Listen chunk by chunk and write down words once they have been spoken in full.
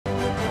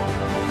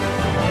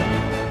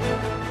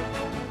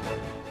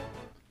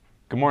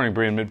morning,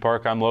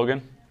 Berea-Midpark. I'm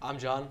Logan. I'm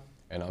John.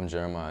 And I'm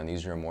Jeremiah, and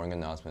these are your morning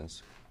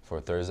announcements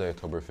for Thursday,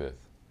 October 5th.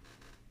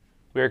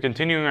 We are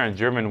continuing our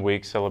German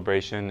Week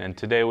celebration, and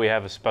today we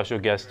have a special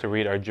guest to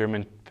read our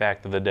German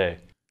fact of the day.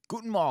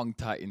 Guten Morgen,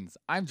 Titans.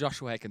 I'm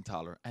Joshua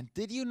Heckenthaler, and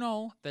did you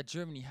know that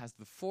Germany has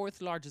the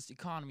 4th largest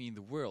economy in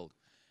the world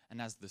and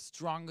has the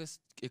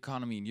strongest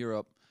economy in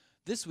Europe?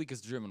 This week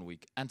is German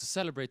Week, and to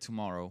celebrate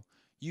tomorrow,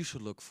 you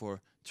should look for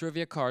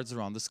trivia cards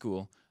around the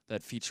school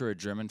that feature a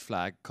German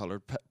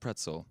flag-colored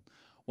pretzel.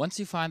 Once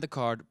you find the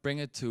card, bring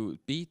it to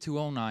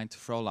B209 to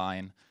Frau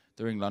Lion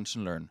during Lunch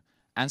and Learn.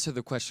 Answer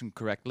the question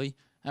correctly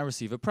and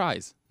receive a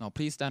prize. Now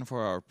please stand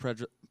for our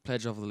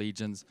Pledge of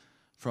Allegiance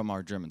from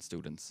our German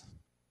students.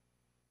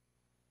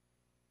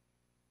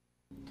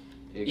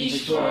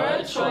 Ich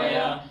schwöre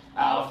Treue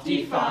auf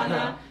die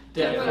Fahne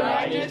der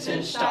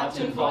Vereinigten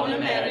Staaten von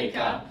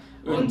Amerika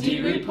und die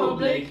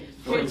Republik,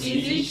 für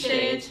die sie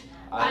steht,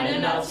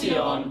 eine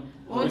Nation,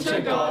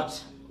 unter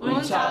Gott,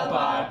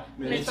 unteilbar,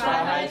 mit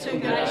Freiheit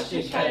und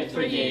Gerechtigkeit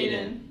für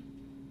jeden.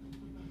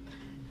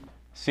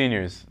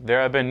 Seniors,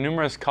 there have been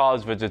numerous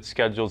college visits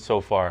scheduled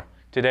so far.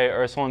 Today,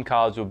 Ursuline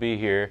College will be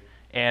here,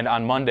 and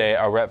on Monday,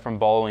 our rep from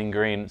Bowling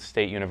Green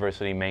State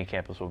University main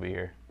campus will be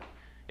here.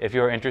 If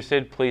you are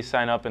interested, please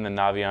sign up in the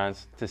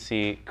Naviance to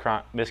see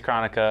Miss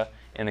Chronica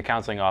in the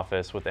counseling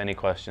office with any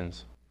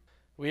questions.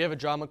 We have a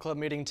drama club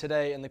meeting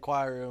today in the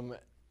choir room.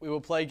 We will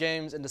play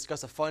games and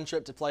discuss a fun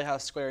trip to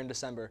Playhouse Square in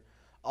December.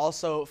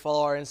 Also,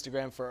 follow our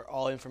Instagram for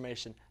all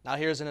information. Now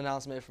here's an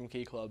announcement from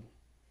Key Club.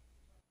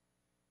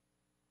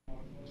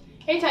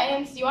 Hey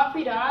Titans, do you want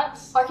free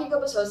donuts? Our Key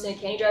Club is hosting a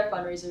candy drive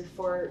fundraiser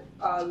for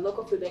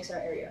local food banks in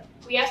our area.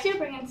 We asked you to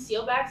bring in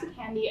steel bags of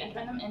candy and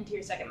turn them into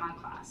your second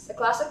month class. The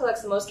class that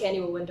collects the most candy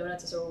will win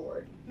donuts as a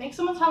reward. Make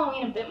someone's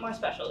Halloween a bit more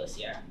special this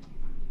year.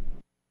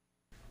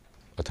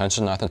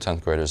 Attention 9th and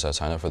 10th graders that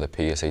signed up for the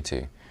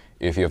PSAT.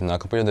 If you have not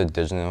completed the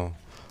digital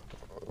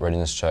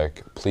readiness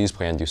check, please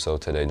plan to do so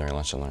today during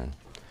Lunch and Learn.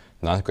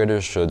 9th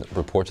graders should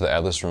report to the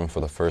Atlas Room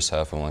for the first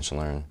half of Lunch and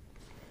Learn.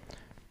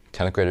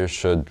 10th graders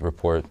should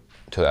report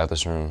to the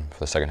Atlas Room for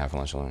the second half of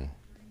Lunch and Learn.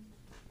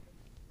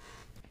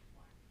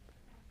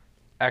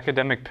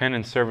 Academic pin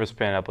and service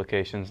pin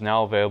applications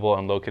now available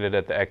and located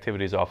at the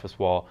activities office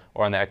wall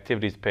or on the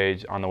activities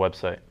page on the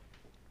website.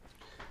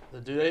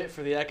 The due date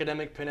for the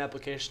academic pin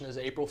application is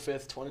April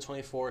 5th,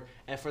 2024,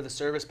 and for the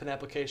service pin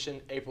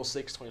application, April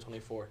 6th,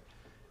 2024.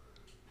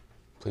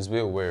 Please be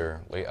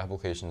aware, late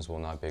applications will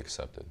not be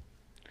accepted.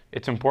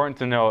 It's important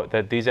to note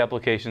that these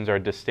applications are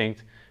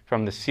distinct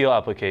from the SEAL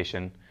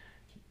application,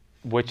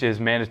 which is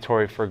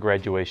mandatory for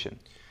graduation.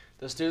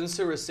 The students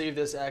who receive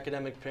this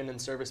academic pin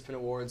and service pin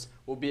awards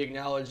will be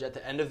acknowledged at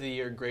the end of the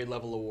year grade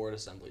level award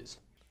assemblies.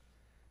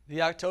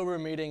 The October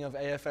meeting of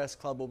AFS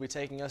Club will be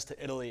taking us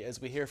to Italy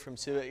as we hear from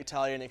 2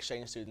 Italian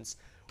exchange students.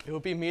 We will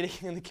be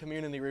meeting in the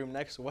community room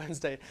next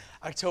Wednesday,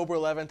 October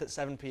 11th at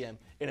 7 p.m.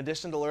 In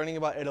addition to learning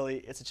about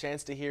Italy, it's a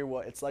chance to hear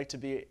what it's like to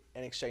be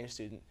an exchange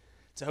student,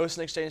 to host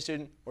an exchange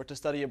student, or to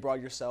study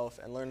abroad yourself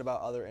and learn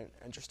about other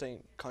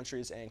interesting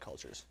countries and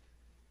cultures.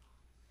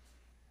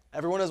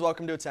 Everyone is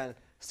welcome to attend,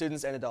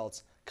 students and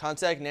adults.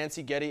 Contact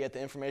Nancy Getty at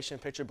the information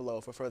picture below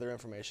for further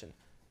information.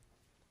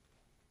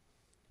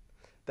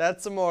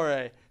 That's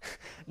amore.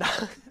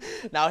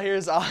 Now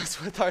here's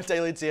us with our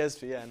daily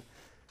TSPN.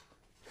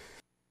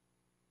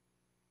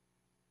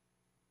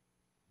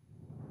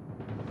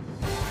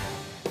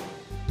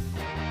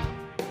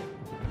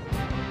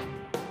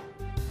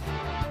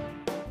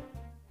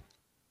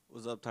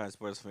 What's up, Titan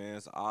sports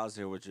fans? Oz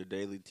here with your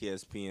daily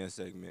TSPN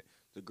segment.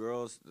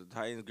 The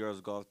Titans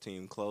girls golf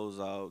team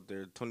closed out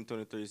their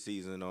 2023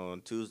 season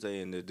on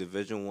Tuesday in the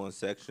Division I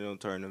sectional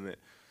tournament,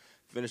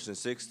 finishing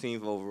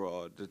 16th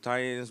overall. The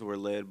Titans were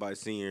led by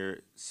senior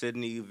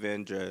Sydney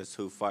Vendress,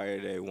 who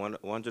fired a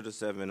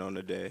 107 on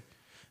the day.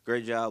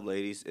 Great job,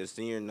 ladies. It's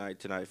senior night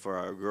tonight for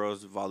our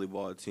girls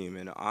volleyball team.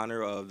 In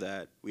honor of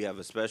that, we have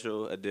a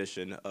special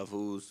edition of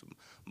Who's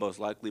Most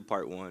Likely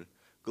Part 1.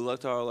 Good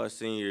luck to all our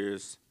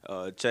seniors.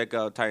 Check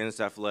out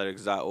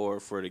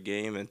titansathletics.org for the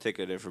game and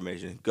ticket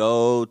information.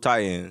 Go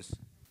Titans!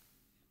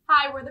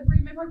 Hi, we're the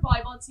Berea-Midpark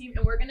volleyball team,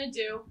 and we're going to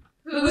do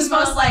Who's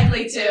Most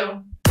Likely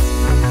To?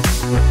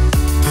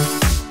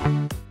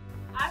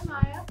 I'm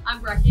Maya. I'm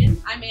Brecken.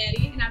 I'm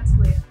Addie. And I'm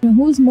Talia.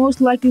 Who's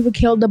most likely to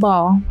kill the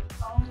ball?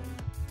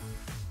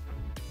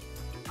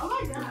 Oh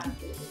my god.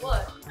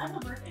 What? I'm a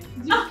Brecken.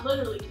 You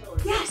literally kill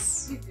it.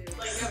 Yes! You do.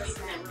 Like, nobody's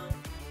gonna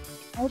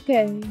really.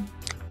 Okay.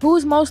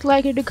 Who's most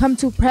likely to come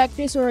to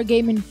practice or a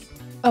game in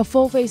a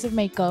full face of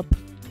makeup?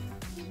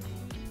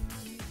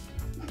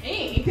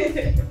 Me?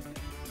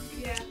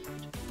 Yeah.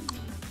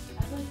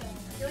 I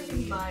feel like it'd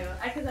be Maya.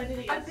 Because I did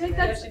it yesterday. I feel like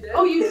that's... Yeah,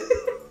 oh, you...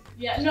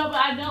 Yeah, no, but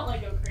I don't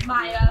like go crazy.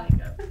 Maya.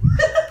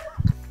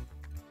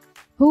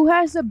 Who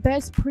has the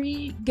best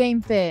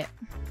pre-game fit?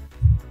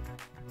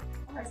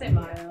 I say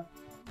Maya.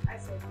 I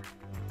say Maya.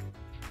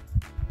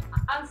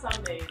 On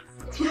some days.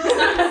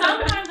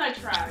 Sometimes I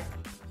try.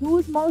 Who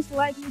is most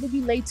likely to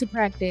be late to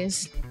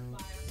practice?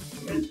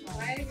 I've been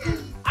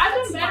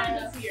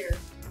better this year.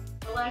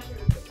 The last year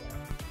was good.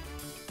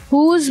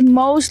 Who's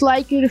most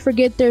likely to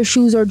forget their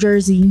shoes or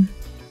jersey?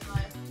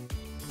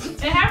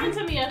 It happened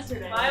to me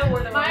yesterday. Maya wore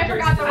the wrong Maya jersey.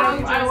 forgot the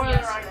wrong I wore the wrong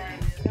yesterday.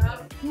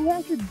 Yep. Who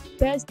has the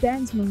best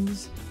dance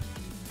moves?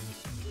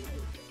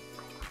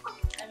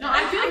 No,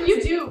 I feel like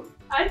you do.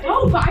 But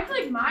I feel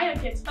like Maya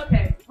gets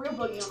real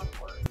boogie on the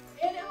court.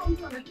 And at home,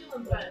 I'm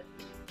feeling good.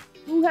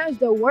 Who has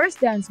the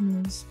worst dance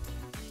moves?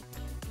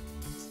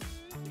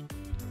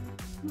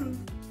 I don't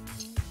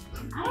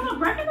know.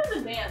 Brecca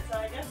doesn't dance, so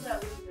I guess that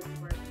would be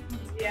the worst.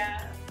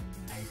 Yeah.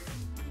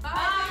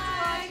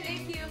 Bye.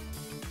 Thank you.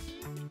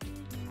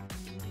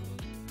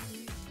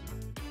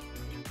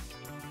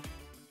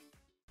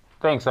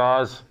 Thanks,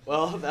 Oz.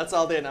 Well, that's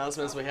all the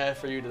announcements we have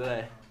for you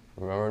today.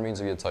 Remember, it means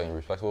to be a Titan,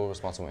 respectful,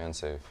 responsible, and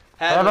safe.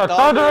 Have Have a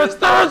thunderous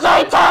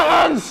Thursday,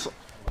 Titans!